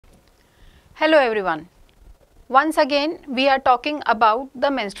Hello everyone. Once again we are talking about the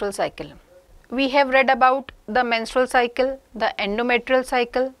menstrual cycle. We have read about the menstrual cycle, the endometrial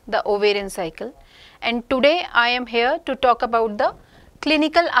cycle, the ovarian cycle, and today I am here to talk about the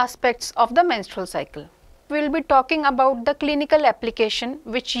clinical aspects of the menstrual cycle. We will be talking about the clinical application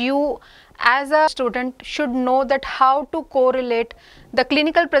which you as a student should know, that how to correlate the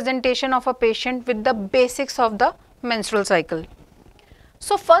clinical presentation of a patient with the basics of the menstrual cycle.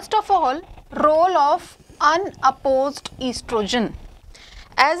 So first of all, role of unopposed estrogen.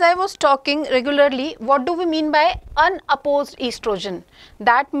 As I was talking regularly, what do we mean by unopposed estrogen?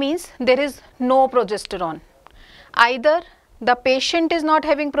 That means there is no progesterone. Either the patient is not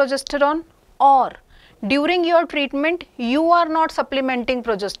having progesterone, or during your treatment you are not supplementing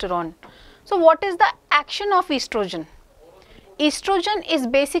progesterone. So what is the action of estrogen? Estrogen is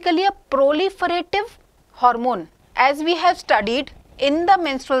basically a proliferative hormone. As we have studied in the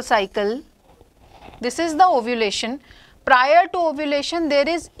menstrual cycle, this is the ovulation. Prior to ovulation there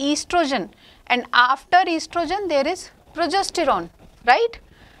is estrogen, and after estrogen there is progesterone, right?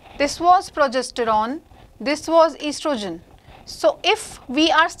 This was progesterone, this was estrogen. So if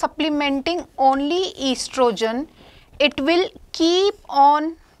we are supplementing only estrogen, it will keep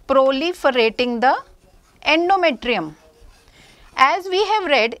on proliferating the endometrium. As we have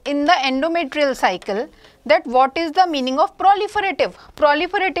read in the endometrial cycle, that what is the meaning of proliferative?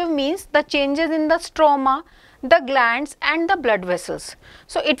 Proliferative means the changes in the stroma, the glands and the blood vessels.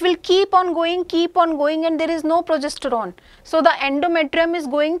 So it will keep on going and there is no progesterone. So the endometrium is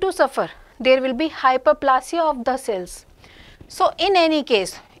going to suffer. There will be hyperplasia of the cells. So in any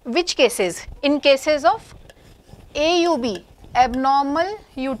case, which cases? In cases of AUB, abnormal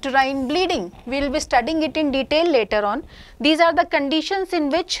uterine bleeding, we will be studying it in detail later on. These are the conditions in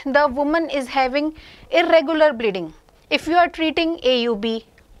which the woman is having irregular bleeding. If you are treating AUB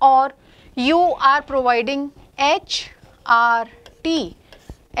or you are providing HRT,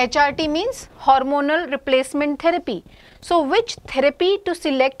 HRT means hormonal replacement therapy. So which therapy to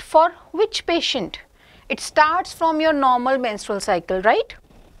select for which patient? It starts from your normal menstrual cycle, right?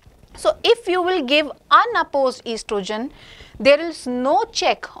 So if you will give unopposed estrogen, there is no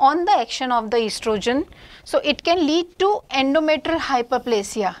check on the action of the estrogen, so it can lead to endometrial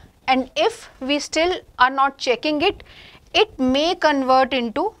hyperplasia, and if we still are not checking it, it may convert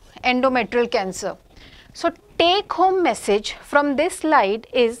into endometrial cancer. So take home message from this slide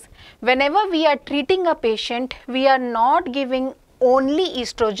is, whenever we are treating a patient, we are not giving only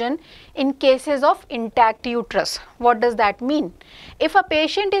estrogen in cases of intact uterus. What does that mean? If a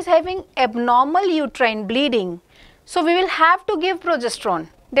patient is having abnormal uterine bleeding, so we will have to give progesterone,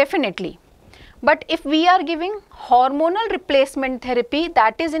 definitely. But if we are giving hormonal replacement therapy,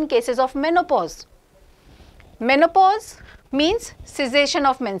 that is in cases of menopause. Menopause means cessation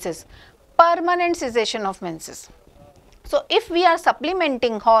of menses, permanent cessation of menses. So if we are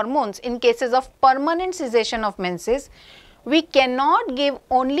supplementing hormones in cases of permanent cessation of menses, we cannot give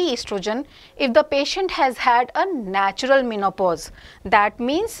only estrogen if the patient has had a natural menopause. That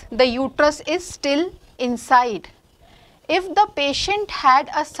means the uterus is still inside. If the patient had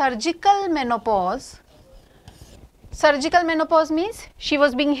a surgical menopause means she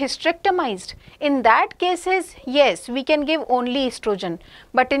was being hysterectomized. In that cases, yes, we can give only estrogen.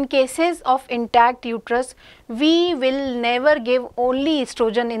 But in cases of intact uterus, we will never give only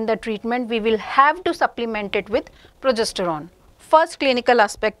estrogen in the treatment. We will have to supplement it with progesterone. First clinical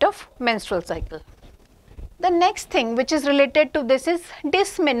aspect of menstrual cycle. The next thing which is related to this is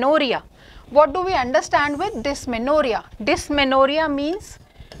dysmenorrhea. What do we understand with dysmenorrhea? Dysmenorrhea means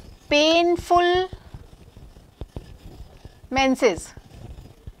painful menses,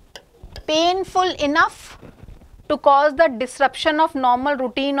 painful enough to cause the disruption of normal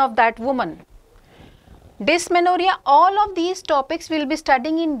routine of that woman. Dysmenorrhea, all of these topics we will be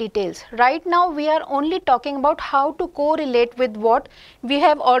studying in details. Right now we are only talking about how to correlate with what we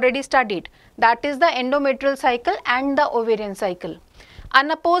have already studied, that is the endometrial cycle and the ovarian cycle.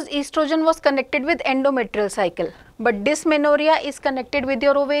 Unopposed estrogen was connected with endometrial cycle, but dysmenorrhea is connected with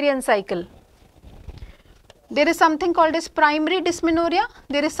your ovarian cycle. There is something called as primary dysmenorrhea,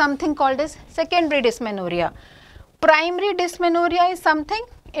 there is something called as secondary dysmenorrhea. Primary dysmenorrhea is something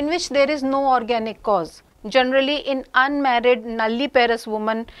in which there is no organic cause. Generally in unmarried nulliparous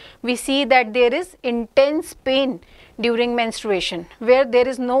woman, we see that there is intense pain during menstruation where there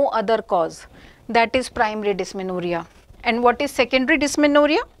is no other cause. That is primary dysmenorrhea. And what is secondary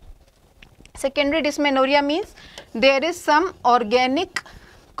dysmenorrhea? Secondary dysmenorrhea means there is some organic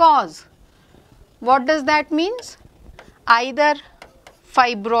cause. What does that mean? Either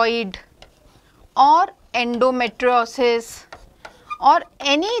fibroid or endometriosis or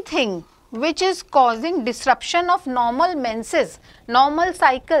anything which is causing disruption of normal menses, normal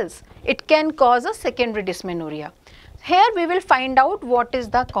cycles, it can cause a secondary dysmenorrhea. Here we will find out what is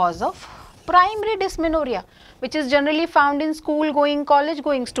the cause of primary dysmenorrhea, which is generally found in school going, college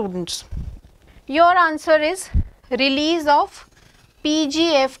going students. Your answer is release of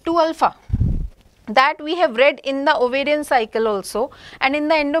PGF2 alpha. That we have read in the ovarian cycle also and in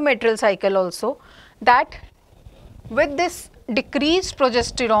the endometrial cycle also, that with this decreased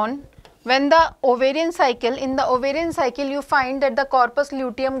progesterone, when the ovarian cycle, in the ovarian cycle you find that the corpus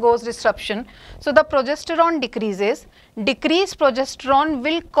luteum goes disruption, so the progesterone decreases. Decreased progesterone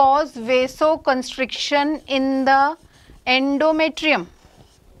will cause vasoconstriction in the endometrium,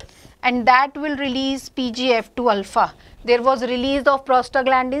 and that will release PGF2 alpha. There was release of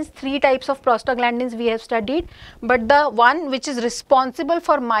prostaglandins, 3 types of prostaglandins we have studied, but the one which is responsible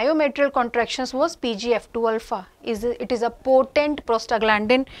for myometrial contractions was PGF2 alpha. It is a potent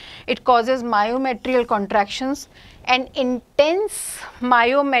prostaglandin. It causes myometrial contractions, and intense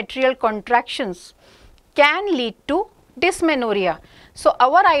myometrial contractions can lead to dysmenorrhea. So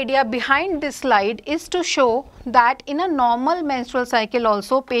our idea behind this slide is to show that in a normal menstrual cycle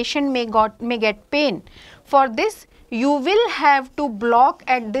also patient may get pain. For this, you will have to block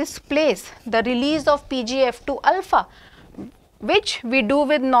at this place the release of PGF2 alpha, which we do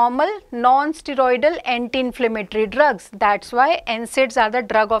with normal non-steroidal anti-inflammatory drugs. That's why NSAIDs are the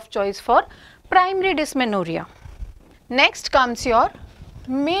drug of choice for primary dysmenorrhea. Next comes your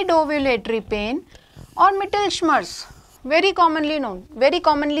mid-ovulatory pain or Mittelschmerz. Very commonly known, very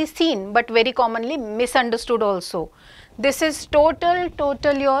commonly seen, but very commonly misunderstood also. This is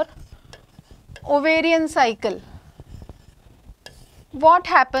total your ovarian cycle. What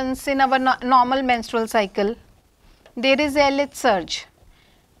happens in our normal menstrual cycle? There is LH surge,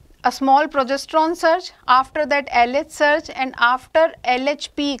 a small progesterone surge, after that LH surge, and after LH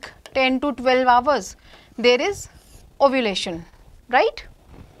peak 10 to 12 hours, there is ovulation, right?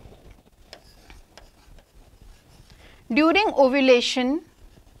 During ovulation,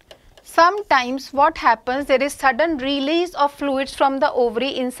 sometimes what happens, there is sudden release of fluids from the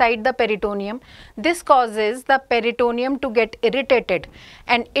ovary inside the peritoneum. This causes the peritoneum to get irritated,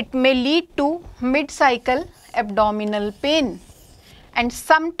 and it may lead to mid-cycle abdominal pain. And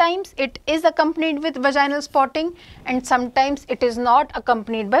sometimes it is accompanied with vaginal spotting, and sometimes it is not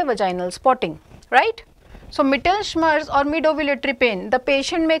accompanied by vaginal spotting, right? So Mittelschmerz or mid-ovulatory pain, the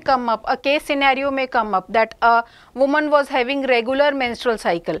patient may come up, a case scenario may come up that a woman was having regular menstrual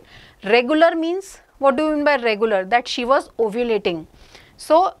cycle. Regular means, what do you mean by regular? That she was ovulating.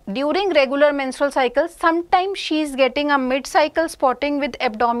 So during regular menstrual cycle, sometimes she is getting a mid-cycle spotting with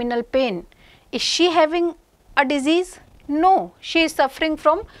abdominal pain. Is she having a disease? No, she is suffering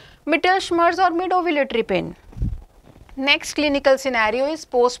from Mittelschmerz or mid-ovulatory pain. Next clinical scenario is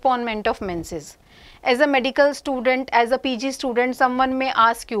postponement of menses. As a medical student, as a PG student, someone may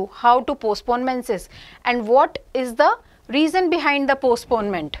ask you how to postpone menses and what is the reason behind the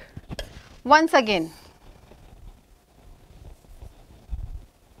postponement. Once again,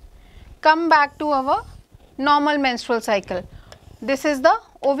 come back to our normal menstrual cycle. This is the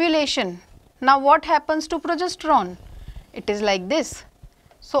ovulation. Now what happens to progesterone? It is like this.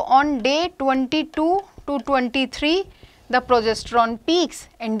 So on day 22 to 23, the progesterone peaks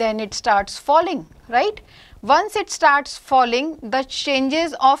and then it starts falling, right? Once it starts falling, the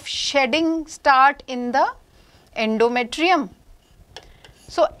changes of shedding start in the endometrium.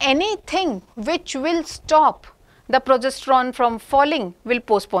 So anything which will stop the progesterone from falling will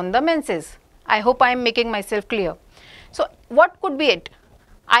postpone the menses. I hope I am making myself clear. So what could be it?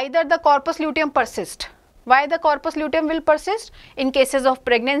 Either the corpus luteum persists. Why the corpus luteum will persist? In cases of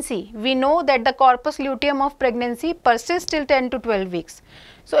pregnancy, we know that the corpus luteum of pregnancy persists till 10 to 12 weeks.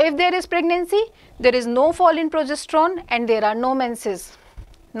 So if there is pregnancy, there is no fall in progesterone and there are no menses.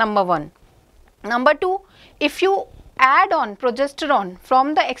 Number one. Number two, if you add on progesterone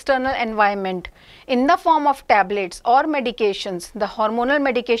from the external environment in the form of tablets or medications, the hormonal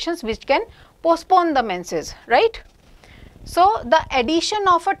medications which can postpone the menses, right? So the addition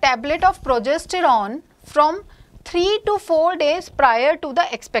of a tablet of progesterone from 3 to 4 days prior to the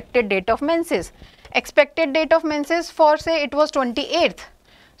expected date of menses. Expected date of menses, for say it was 28th.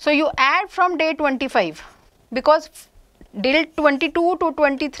 So you add from day 25, because till 22 to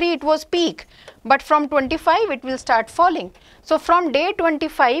 23 it was peak, but from 25 it will start falling. So from day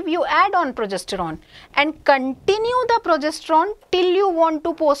 25 you add on progesterone and continue the progesterone till you want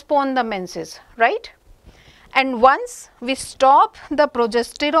to postpone the menses, right? And once we stop the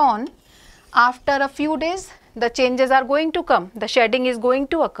progesterone, after a few days the changes are going to come, the shedding is going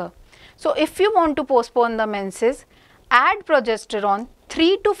to occur. So if you want to postpone the menses, Add progesterone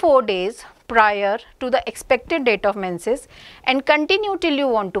 3 to 4 days prior to the expected date of menses and continue till you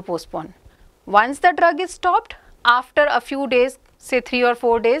want to postpone. Once the drug is stopped, after a few days, say 3 or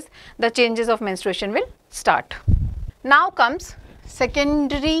 4 days, the changes of menstruation will start. Now comes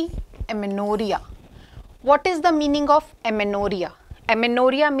secondary amenorrhea. What is the meaning of amenorrhea?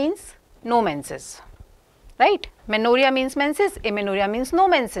 Amenorrhea means no menses, right? Menorrhea means menses, amenorrhea means no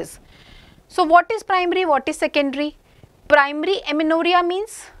menses. So what is primary, what is secondary? Primary amenorrhea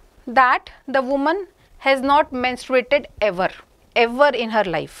means that the woman has not menstruated ever in her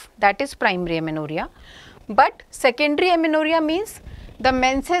life. That is primary amenorrhea. But secondary amenorrhea means the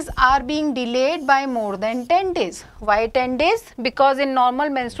menses are being delayed by more than 10 days. Why 10 days? Because in normal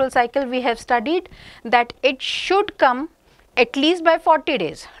menstrual cycle we have studied that it should come at least by 40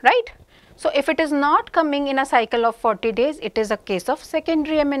 days, right? So if it is not coming in a cycle of 40 days, it is a case of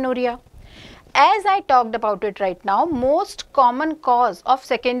secondary amenorrhea. As I talked about it right now, most common cause of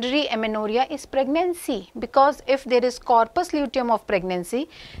secondary amenorrhea is pregnancy, because if there is corpus luteum of pregnancy,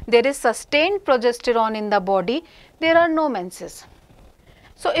 there is sustained progesterone in the body, there are no menses.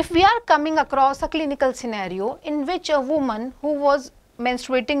 So if we are coming across a clinical scenario in which a woman who was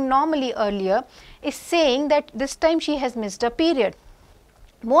menstruating normally earlier is saying that this time she has missed a period,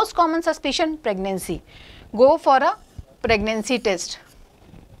 most common suspicion, pregnancy. Go for a pregnancy test.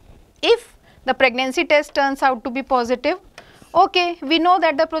 If the pregnancy test turns out to be positive, okay, we know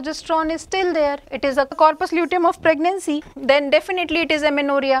that the progesterone is still there, it is a corpus luteum of pregnancy, then definitely it is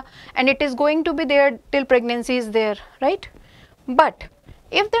amenorrhea and it is going to be there till pregnancy is there, right? But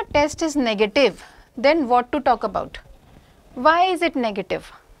if the test is negative, then what to talk about? Why is it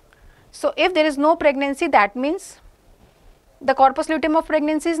negative? So if there is no pregnancy, that means the corpus luteum of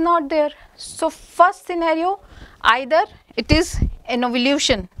pregnancy is not there. So first scenario, either it is an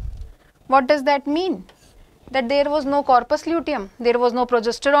ovulation. What does that mean? That there was no corpus luteum, there was no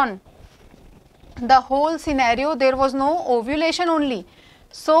progesterone. The whole scenario, there was no ovulation only.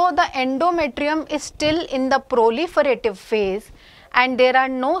 So the endometrium is still in the proliferative phase and there are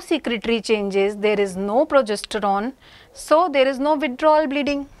no secretory changes, there is no progesterone. So there is no withdrawal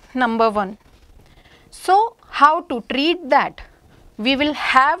bleeding, number one. So how to treat that? We will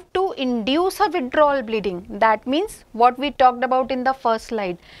have to induce a withdrawal bleeding. That means what we talked about in the first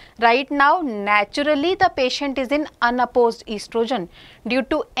slide. Right now, naturally the patient is in unopposed estrogen. Due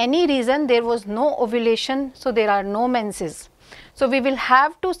to any reason, there was no ovulation, so there are no menses. So we will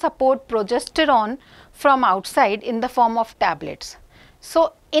have to support progesterone from outside in the form of tablets.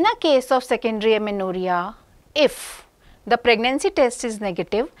 So in a case of secondary amenorrhea, if the pregnancy test is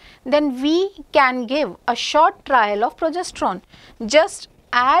negative, then we can give a short trial of progesterone. Just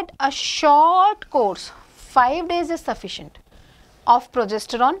add a short course, 5 days is sufficient, of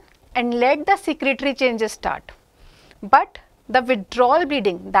progesterone and let the secretory changes start. But the withdrawal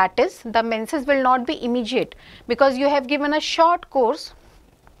bleeding, that is, the menses will not be immediate, because you have given a short course.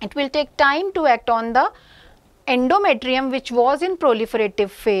 It will take time to act on the endometrium, which was in proliferative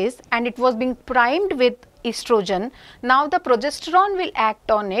phase and it was being primed with estrogen. Now the progesterone will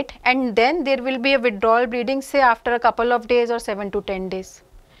act on it and then there will be a withdrawal bleeding, say after a couple of days or 7 to 10 days.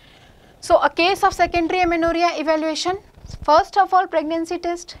 So a case of secondary amenorrhea evaluation, first of all pregnancy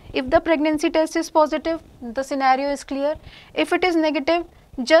test. If the pregnancy test is positive, the scenario is clear. If it is negative,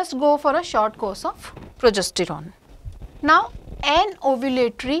 just go for a short course of progesterone. Now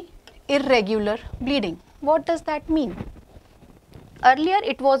anovulatory irregular bleeding, what does that mean? Earlier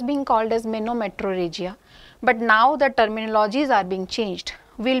it was being called as Menstrual, but now the terminologies are being changed.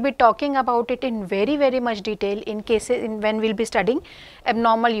 We will be talking about it in very much detail in cases when we will be studying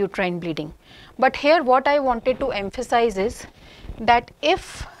abnormal uterine bleeding. But here what I wanted to emphasize is that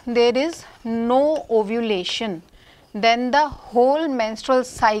if there is no ovulation, then the whole menstrual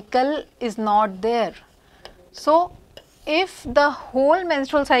cycle is not there. So if the whole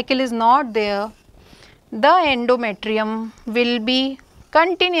menstrual cycle is not there, the endometrium will be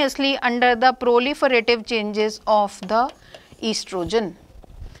continuously under the proliferative changes of the estrogen.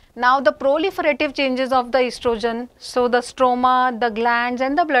 Now the proliferative changes of the estrogen, so the stroma, the glands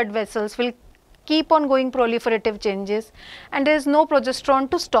and the blood vessels will keep on going proliferative changes and there is no progesterone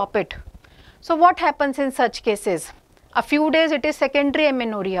to stop it. So what happens in such cases? A few days it is secondary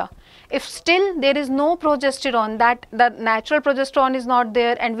amenorrhea. If still there is no progesterone, that the natural progesterone is not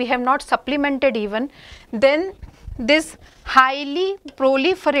there and we have not supplemented even, then this highly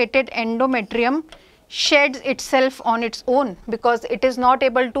proliferated endometrium sheds itself on its own because it is not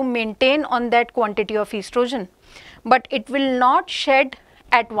able to maintain on that quantity of estrogen. But it will not shed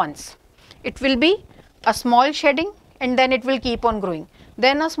at once. It will be a small shedding and then it will keep on growing.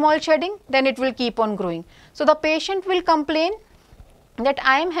 then a small shedding, then it will keep on growing. So the patient will complain that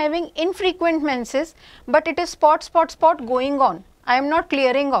I am having infrequent menses, but it is spot going on. I am not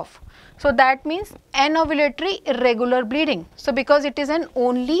clearing off. So that means anovulatory irregular bleeding. So because it is an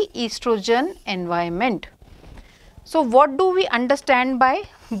only estrogen environment. So what do we understand by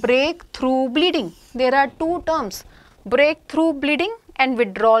breakthrough bleeding? There are two terms, breakthrough bleeding and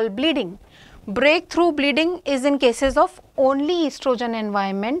withdrawal bleeding. Breakthrough bleeding is in cases of only estrogen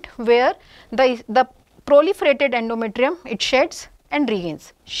environment where the proliferated endometrium, it sheds and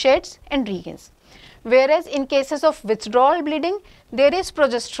regains, sheds and regains. Whereas in cases of withdrawal bleeding, there is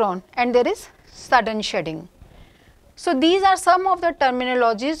progesterone and there is sudden shedding. So these are some of the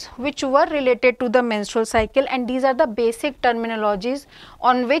terminologies which were related to the menstrual cycle, and these are the basic terminologies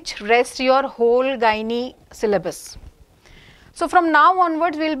on which rests your whole gynae syllabus. So from now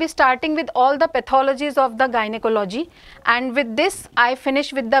onwards, we will be starting with all the pathologies of the gynecology, and with this I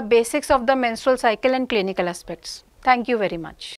finish with the basics of the menstrual cycle and clinical aspects. Thank you very much.